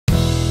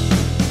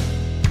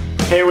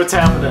Hey, what's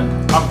happening?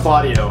 I'm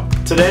Claudio.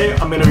 Today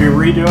I'm going to be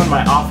redoing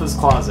my office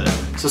closet,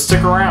 so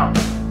stick around.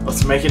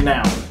 Let's make it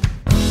now.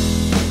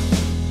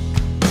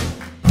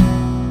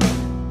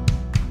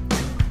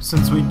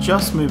 Since we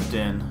just moved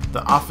in,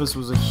 the office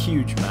was a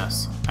huge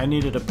mess. I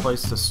needed a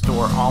place to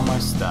store all my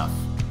stuff.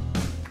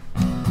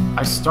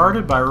 I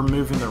started by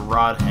removing the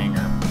rod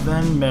hanger,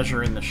 then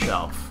measuring the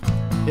shelf.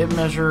 It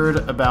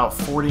measured about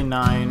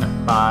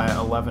 49 by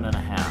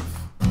 11.5.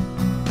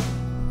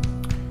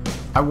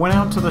 I went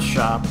out to the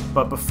shop,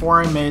 but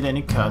before I made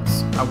any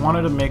cuts, I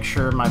wanted to make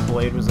sure my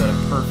blade was at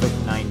a perfect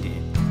 90.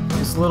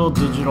 This little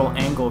digital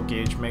angle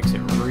gauge makes it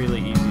really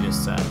easy to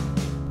set.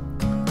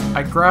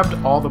 I grabbed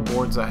all the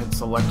boards I had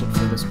selected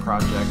for this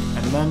project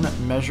and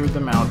then measured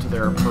them out to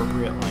their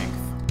appropriate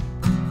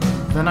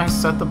length. Then I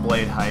set the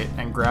blade height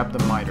and grabbed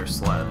the miter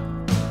sled.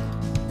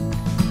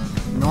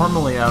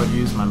 Normally I would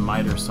use my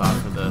miter saw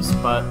for this,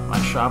 but my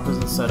shop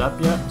isn't set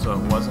up yet, so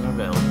it wasn't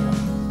available.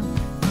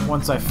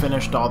 Once I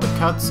finished all the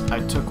cuts, I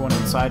took one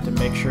inside to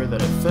make sure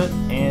that it fit,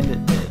 and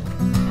it did.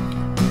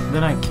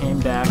 Then I came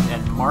back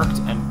and marked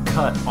and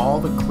cut all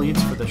the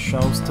cleats for the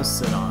shelves to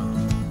sit on.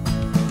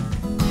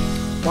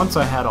 Once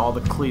I had all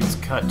the cleats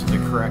cut to the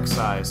correct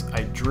size,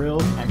 I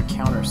drilled and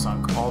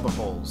countersunk all the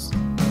holes.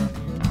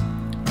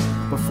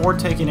 Before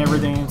taking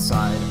everything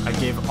inside, I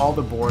gave all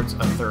the boards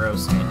a thorough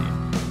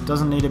sanding. It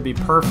doesn't need to be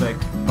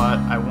perfect, but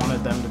I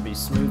wanted them to be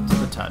smooth to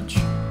the touch.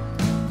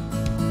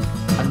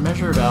 I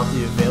measured out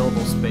the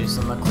available space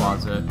in the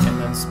closet and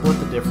then split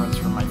the difference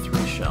from my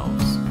 3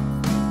 shelves.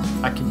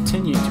 I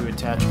continued to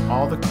attach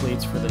all the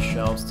cleats for the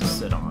shelves to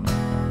sit on.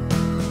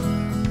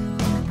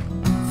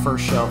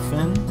 First shelf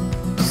in,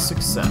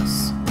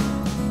 success.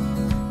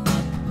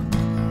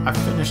 I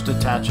finished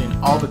attaching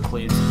all the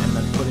cleats and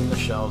then putting the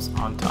shelves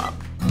on top.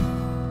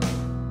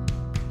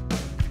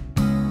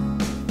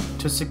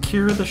 To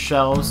secure the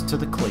shelves to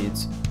the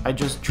cleats, I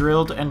just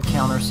drilled and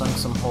countersunk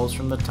some holes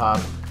from the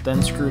top,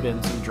 then screwed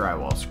in some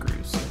drywall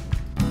screws.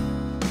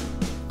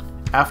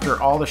 After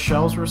all the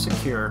shelves were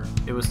secure,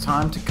 it was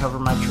time to cover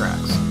my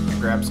tracks. I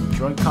grabbed some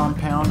joint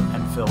compound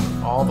and filled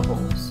all the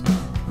holes.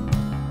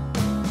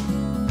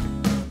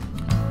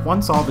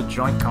 Once all the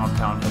joint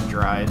compound had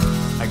dried,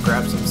 I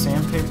grabbed some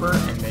sandpaper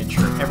and made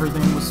sure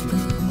everything was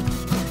smooth.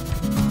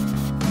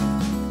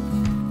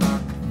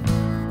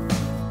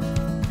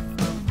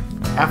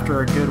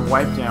 After a good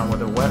wipe down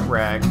with a wet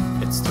rag,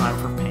 it's time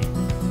for paint.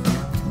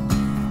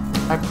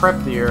 I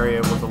prepped the area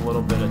with a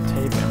little bit of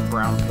tape and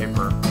brown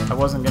paper. I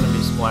wasn't going to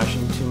be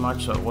splashing too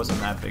much, so it wasn't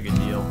that big a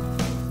deal.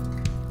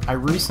 I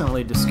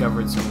recently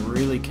discovered some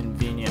really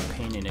convenient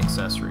painting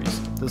accessories.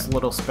 This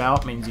little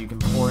spout means you can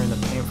pour in the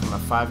paint from a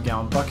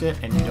 5-gallon bucket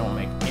and you don't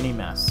make any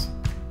mess.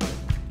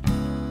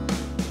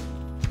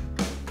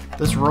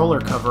 This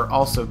roller cover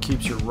also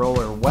keeps your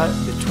roller wet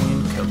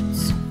between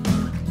coats.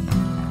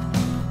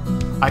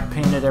 I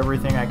painted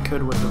everything I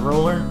could with the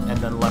roller and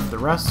then left the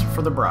rest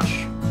for the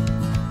brush.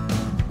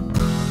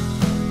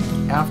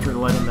 After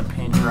letting the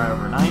paint dry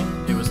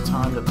overnight, it was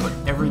time to put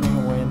everything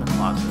away in the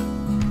closet.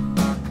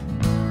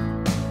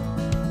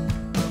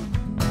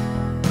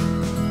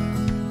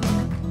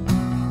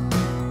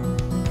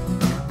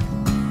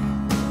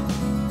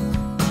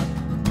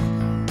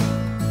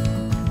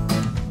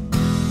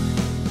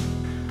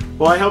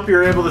 Well, I hope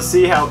you're able to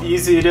see how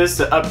easy it is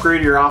to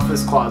upgrade your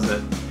office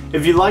closet.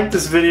 If you liked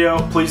this video,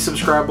 please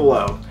subscribe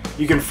below.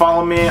 You can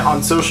follow me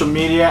on social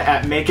media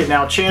at Make It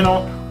Now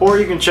channel, or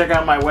you can check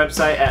out my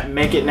website at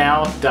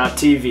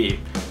makeitnow.tv.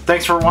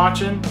 Thanks for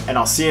watching, and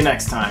I'll see you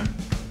next time.